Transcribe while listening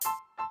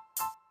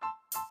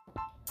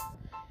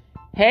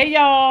Hey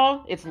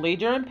y'all, it's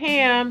Leader and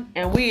Pam,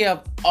 and we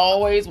have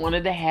always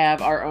wanted to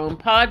have our own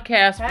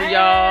podcast for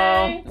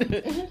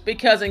y'all.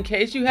 Because in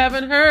case you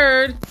haven't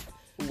heard,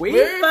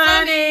 we're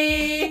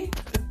funny.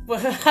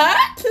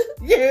 What?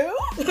 You?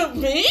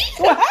 Me?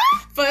 What?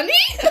 Funny?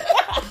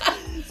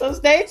 So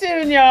stay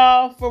tuned,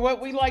 y'all, for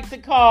what we like to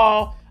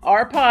call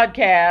our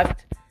podcast,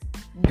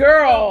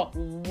 Girl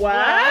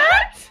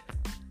What?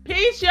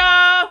 Peace,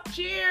 y'all.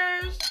 Cheers.